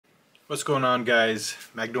What's going on, guys?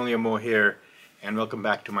 Magnolia Mo here, and welcome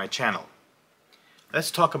back to my channel.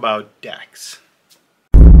 Let's talk about DACs.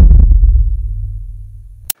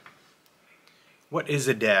 What is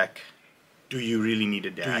a DAC? Do you really need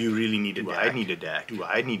a DAC? Do you really need a DAC? Do I need a DAC? Do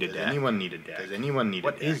I need a DAC? Does anyone need a DAC? Does anyone need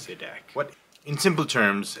a DAC? What is a DAC? In simple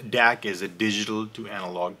terms, DAC is a digital to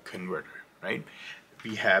analog converter, right?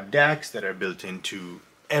 We have DACs that are built into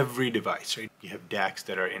every device, right? You have DACs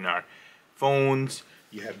that are in our phones.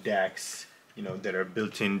 You have DACs, that are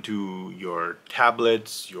built into your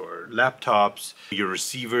tablets, your laptops, your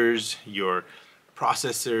receivers, your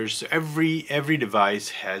processors. So every device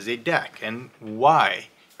has a DAC. And why?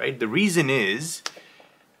 Right? The reason is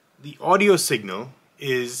the audio signal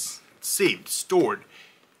is saved, stored,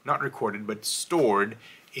 not recorded, but stored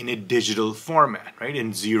in a digital format, right?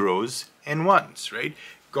 In zeros and ones, right?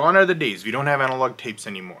 Gone are the days. We don't have analog tapes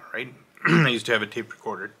anymore, right? I used to have a tape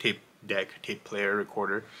recorder, tape deck, tape player,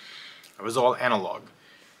 recorder. It was all analog.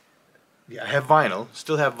 Yeah, I have vinyl,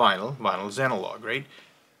 still have vinyl. Vinyl is analog, right?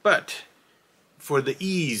 But for the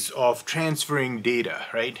ease of transferring data,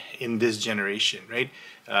 right, in this generation, right,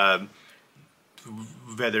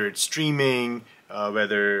 whether it's streaming,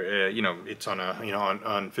 whether it's on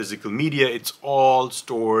on physical media, it's all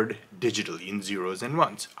stored digitally in zeros and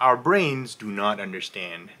ones. Our brains do not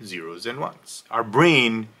understand zeros and ones. Our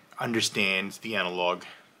brain understands the analog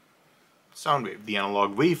sound wave, the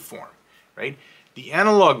analog waveform, right? The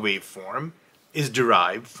analog waveform is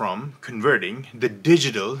derived from converting the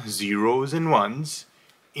digital zeros and ones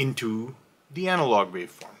into the analog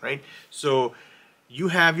waveform, right? So you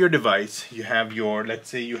have your device, you have your, let's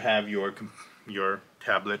say you have your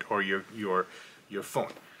tablet or your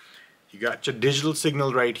phone. You got your digital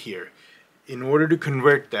signal right here. In order to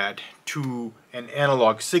convert that to an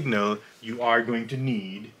analog signal, you are going to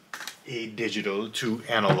need a digital to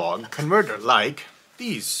analog converter like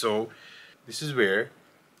these. So this is where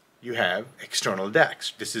you have external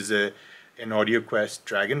DACs. This is an AudioQuest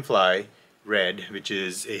Dragonfly Red, which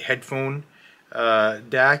is a headphone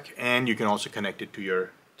DAC, and you can also connect it to your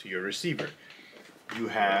receiver. You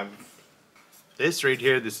have this right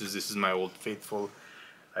here. This is my old faithful.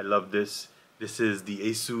 I love this. This is the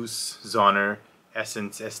Asus Zoner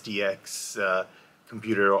Essence SDX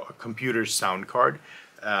computer sound card.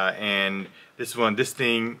 And this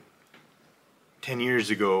thing 10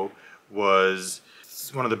 years ago was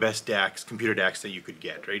one of the best DACs, computer DACs that you could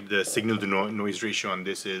get, right? The signal to noise ratio on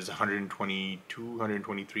this is 122,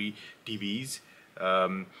 123 dBs.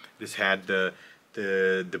 This had the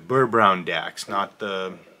Burr Brown DACs, not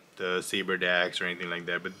the Sabre DACs or anything like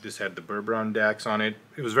that, but this had the Burr Brown DACs on it.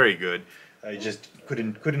 It was very good. I just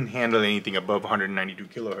couldn't handle anything above 192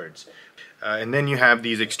 kilohertz. And then you have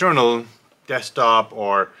these external desktop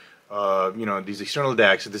or these external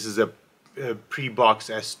DACs. So this is a pre-box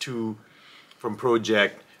S2 from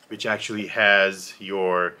Project, which actually has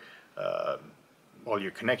your all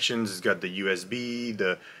your connections. It's got the USB,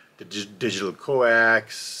 the digital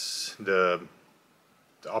coax, the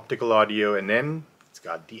optical audio, and then it's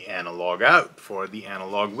got the analog out for the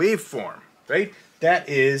analog waveform, right? That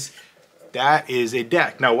is a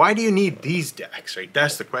DAC. Now, why do you need these DACs, right?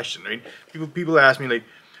 That's the question, right? People ask me, like,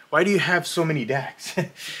 why do you have so many DACs,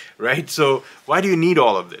 right? So why do you need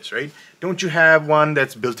all of this, right? Don't you have one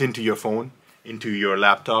that's built into your phone, into your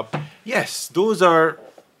laptop? Yes, those are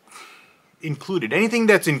included. Anything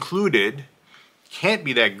that's included can't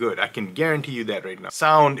be that good. I can guarantee you that right now.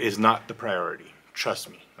 Sound is not the priority. Trust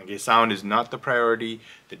me. Okay, sound is not the priority.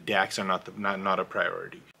 The DACs are not a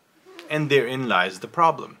priority. And therein lies the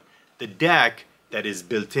problem. The DAC that is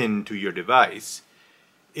built into your device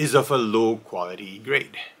is of a low quality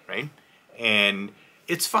grade, right? And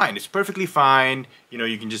it's fine. It's perfectly fine.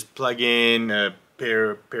 You can just plug in a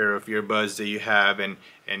pair of earbuds that you have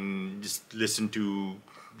and just listen to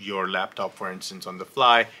your laptop, for instance, on the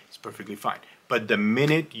fly. It's perfectly fine. But the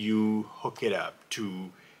minute you hook it up to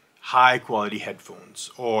high quality headphones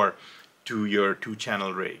or to your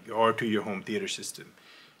 2-channel rig or to your home theater system,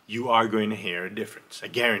 you are going to hear a difference. I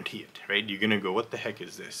guarantee it, right? You're going to go, what the heck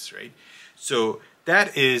is this, right? So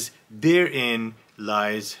therein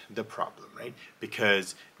lies the problem, right?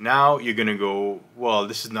 Because now you're going to go, well,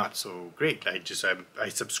 this is not so great. I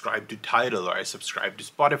subscribe to Tidal or I subscribe to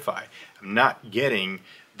Spotify. I'm not getting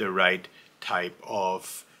the right type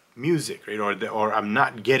of music, right? Or I'm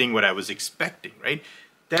not getting what I was expecting, right?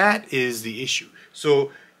 That is the issue.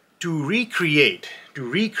 So to recreate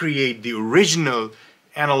the original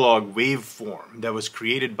analog waveform that was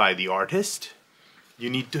created by the artist, you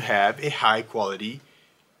need to have a high quality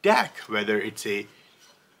DAC, whether it's a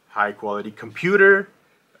high quality computer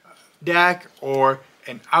DAC or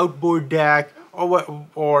an outboard DAC or what,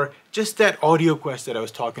 or just that audio quest that I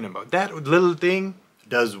was talking about. That little thing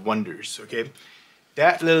does wonders, okay?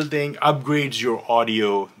 That little thing upgrades your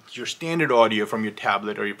audio, your standard audio from your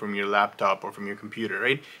tablet or from your laptop or from your computer,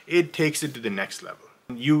 right? It takes it to the next level.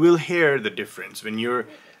 You will hear the difference when you're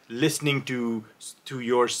listening to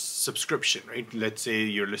your subscription, right? Let's say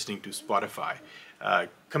you're listening to Spotify,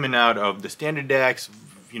 coming out of the standard DACs,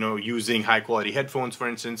 you know, using high quality headphones, for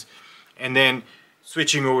instance, and then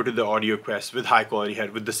switching over to the audio quest with high quality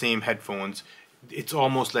with the same headphones. It's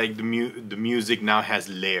almost like the music now has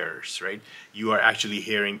layers, right? You are actually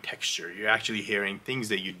hearing texture. You're actually hearing things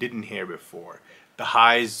that you didn't hear before. The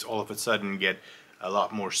highs all of a sudden get a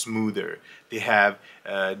lot more smoother. They have,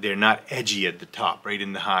 they're not edgy at the top, right,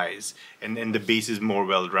 in the highs, and the bass is more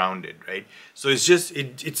well-rounded, right? So it's just,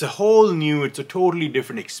 it's a whole new, it's a totally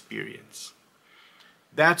different experience.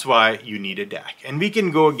 That's why you need a DAC. And we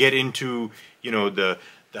can go get into, you know, the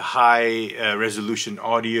high resolution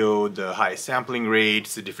audio, the high sampling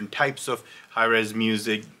rates, the different types of high-res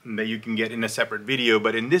music that you can get in a separate video.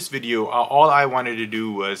 But in this video, all I wanted to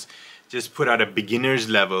do was just put out a beginner's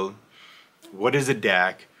level. What is a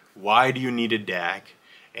DAC? Why do you need a DAC?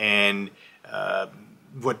 And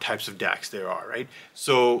what types of DACs there are, right?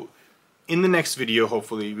 So in the next video,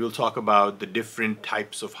 hopefully, we'll talk about the different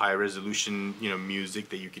types of high resolution, you know, music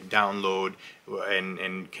that you can download,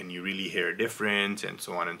 and can you really hear a difference, and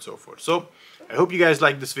so on and so forth. So I hope you guys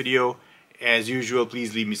like this video. As usual,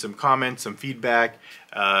 please leave me some comments, some feedback,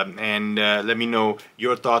 and let me know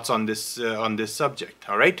your thoughts on this subject.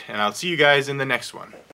 All right, and I'll see you guys in the next one.